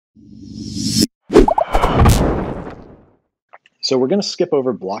So we're going to skip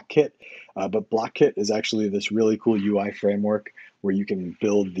over BlockKit, but BlockKit is actually this really cool UI framework where you can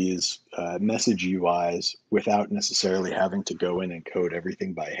build these message UIs without necessarily having to go in and code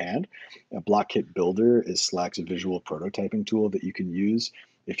everything by hand. A BlockKit Builder is Slack's visual prototyping tool that you can use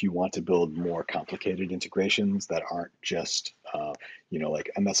if you want to build more complicated integrations that aren't just,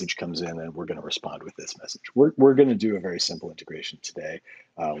 like a message comes in and we're going to respond with this message. We're going to do a very simple integration today.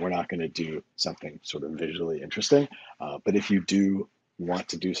 We're not going to do something sort of visually interesting. But if you do want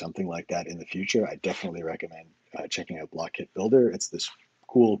to do something like that in the future, I definitely recommend checking out BlockKit Builder. It's this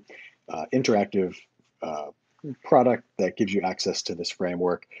cool interactive product that gives you access to this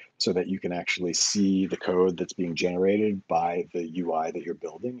framework so that you can actually see the code that's being generated by the UI that you're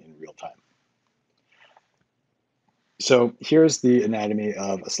building in real time. So here's the anatomy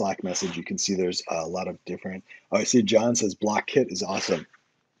of a Slack message. You can see there's a lot of different, I see John says BlockKit is awesome.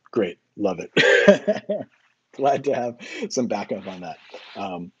 Great, love it. Glad to have some backup on that.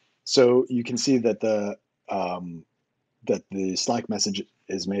 So you can see that the Slack message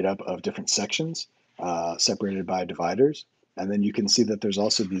is made up of different sections separated by dividers. And then you can see that there's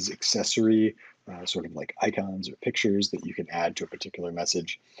also these accessory sort of like icons or pictures that you can add to a particular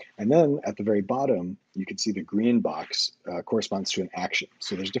message. And then at the very bottom, you can see the green box corresponds to an action.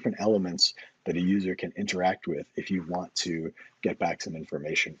 So there's different elements that a user can interact with if you want to get back some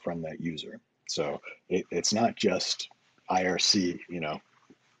information from that user. So it's not just IRC,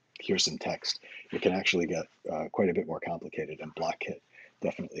 here's some text. It can actually get quite a bit more complicated, and BlockKit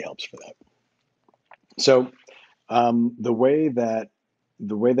definitely helps for that. So the way that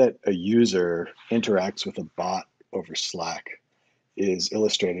a user interacts with a bot over Slack is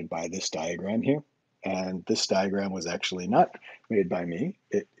illustrated by this diagram here. And this diagram was actually not made by me.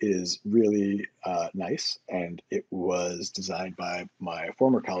 It is really nice, and it was designed by my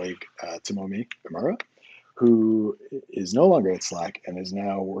former colleague, Tomomi Imura, who is no longer at Slack and is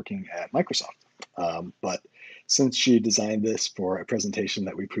now working at Microsoft. But since she designed this for a presentation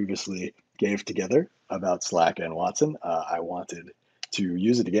that we previously gave together about Slack and Watson, I wanted to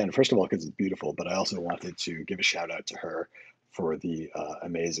use it again, first of all, because it's beautiful, but I also wanted to give a shout out to her for the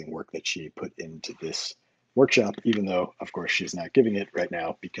amazing work that she put into this workshop, even though, of course, she's not giving it right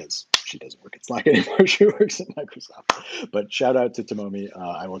now because she doesn't work at Slack anymore. She works at Microsoft. But shout out to Tomomi.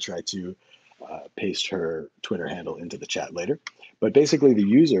 I will try to paste her Twitter handle into the chat later. But basically, the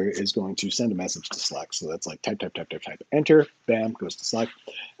user is going to send a message to Slack. So that's like type, enter, bam, goes to Slack.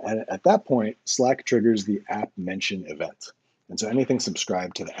 And at that point, Slack triggers the app mention event. And so anything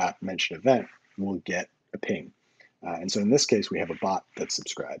subscribed to the app mention event will get a ping. And so in this case, we have a bot that's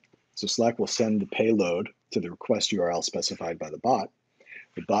subscribed. So Slack will send the payload to the request URL specified by the bot.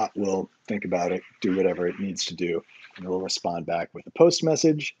 The bot will think about it, do whatever it needs to do, and it will respond back with a post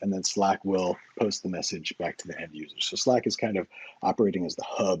message, and then Slack will post the message back to the end user. So Slack is kind of operating as the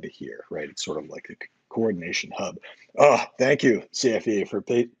hub here, right? It's sort of like a coordination hub. Oh, thank you, CFE, for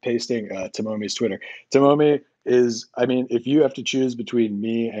pasting Tomomi's Twitter. Tomomi is, if you have to choose between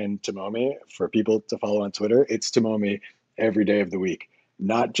me and Tomomi for people to follow on Twitter, it's Tomomi every day of the week.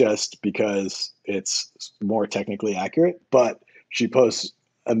 Not just because it's more technically accurate, but she posts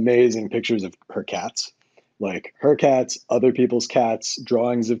amazing pictures of her cats, like her cats, other people's cats,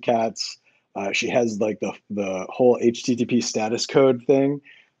 drawings of cats. She has like the whole HTTP status code thing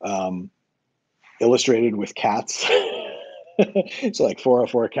illustrated with cats. So like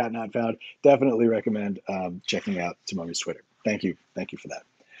 404 cat not found. Definitely recommend checking out Tomomi's Twitter. Thank you for that.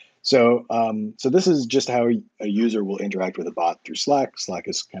 So so this is just how a user will interact with a bot through Slack. Slack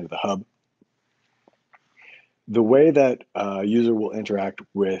is kind of the hub. The way that a user will interact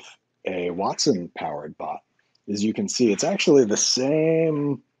with a Watson-powered bot is, you can see it's actually the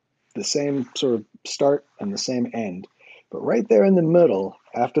same sort of start and the same end. But right there in the middle,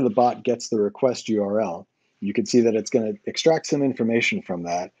 after the bot gets the request URL, you can see that it's going to extract some information from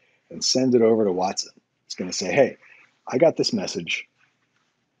that and send it over to Watson. It's going to say, hey, I got this message.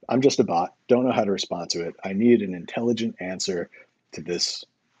 I'm just a bot, don't know how to respond to it. I need an intelligent answer to this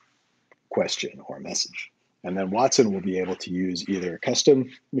question or message. And then Watson will be able to use either a custom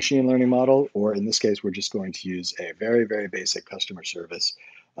machine learning model, or in this case, we're just going to use a very, very basic customer service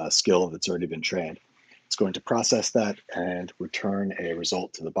skill that's already been trained. It's going to process that and return a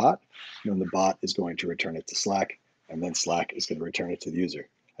result to the bot. And then the bot is going to return it to Slack, and then Slack is going to return it to the user.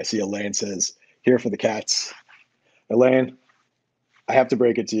 I see Elaine says, here for the cats. Elaine, I have to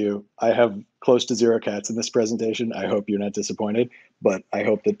break it to you. I have close to 0 cats in this presentation. I hope you're not disappointed, but I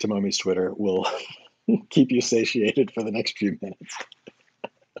hope that Tomomi's Twitter will keep you satiated for the next few minutes.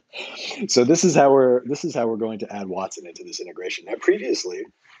 So this is how we're going to add Watson into this integration. Now, previously,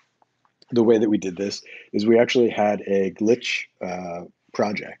 The way that we did this is we actually had a glitch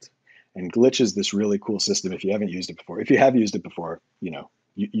project. And glitch is this really cool system if you haven't used it before. If you have used it before, you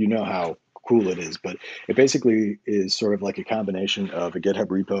know how cool it is, but it basically is sort of like a combination of a GitHub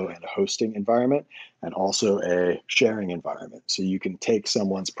repo and a hosting environment and also a sharing environment. So you can take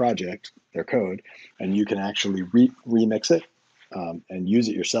someone's project, their code, and you can actually remix it and use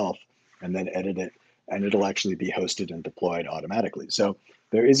it yourself and then edit it, and it'll actually be hosted and deployed automatically. So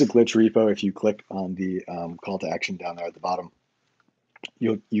there is a glitch repo. If you click on the call to action down there at the bottom,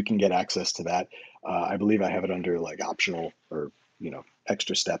 you can get access to that. I believe I have it under like optional or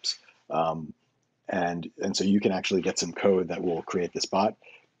extra steps, and so you can actually get some code that will create this bot.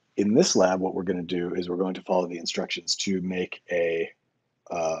 In this lab, what we're going to do is we're going to follow the instructions to make an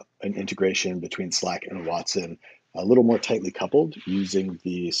integration between Slack and Watson a little more tightly coupled using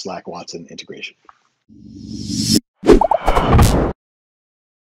the Slack Watson integration.